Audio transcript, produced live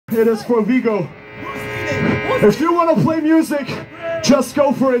It is for Vigo. If you want to play music, just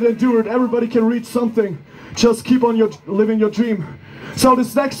go for it and do it. Everybody can read something. Just keep on living your dream. So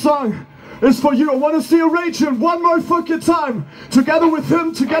this next song is for you. I want to see you raging one more fucking time. Together with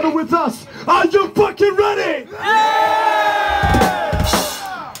him, together with us. Are you fucking ready? Yeah!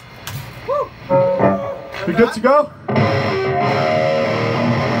 We good to go?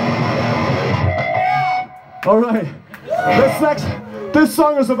 Alright. This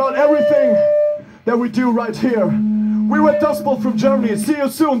song is about everything that we do right here. We were Dust Bowl from Germany. See you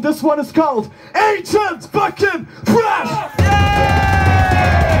soon. This one is called Ancient Fucking Thrash!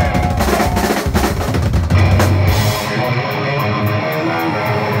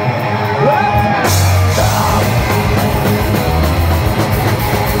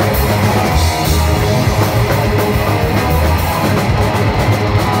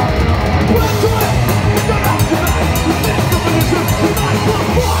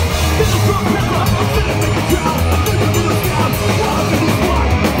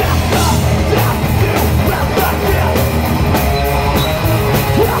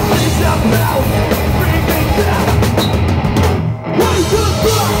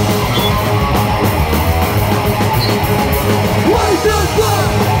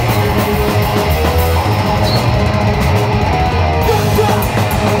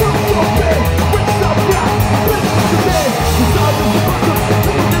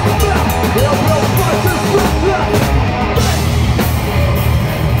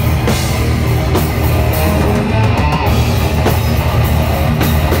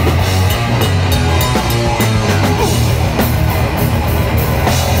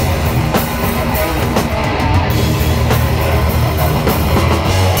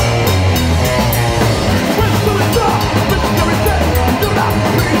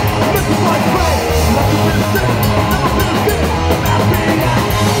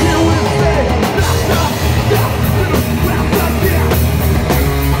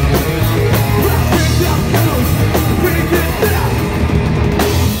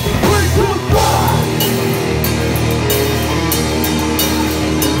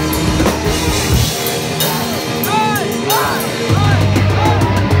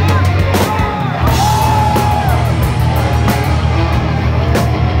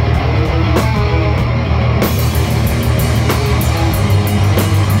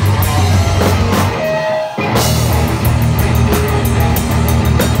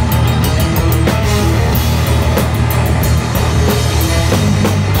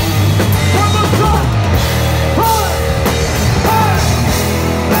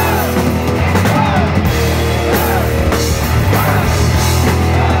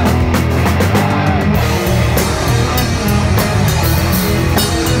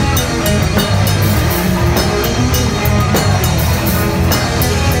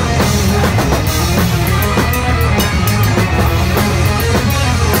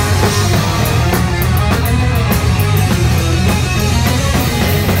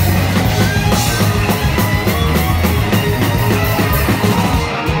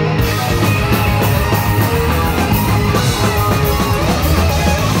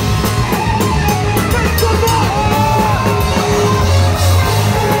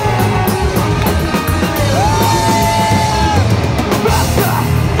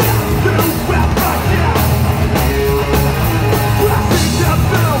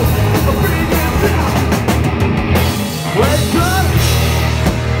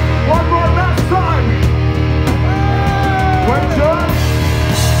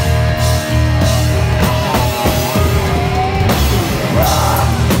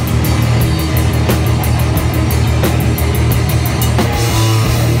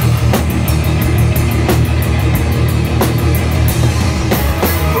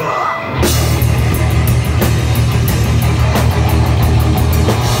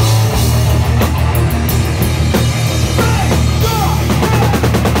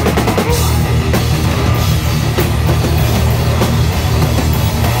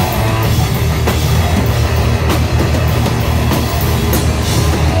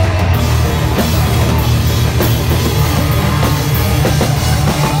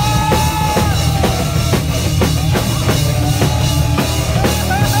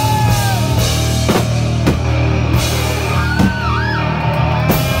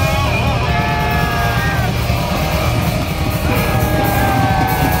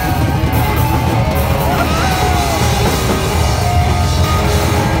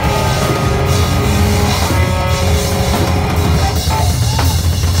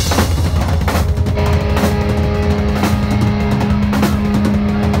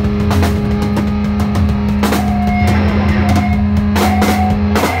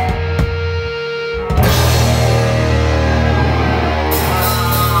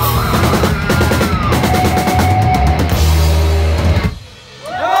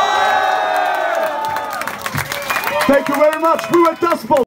 Thank you very much. We were Dustbowl.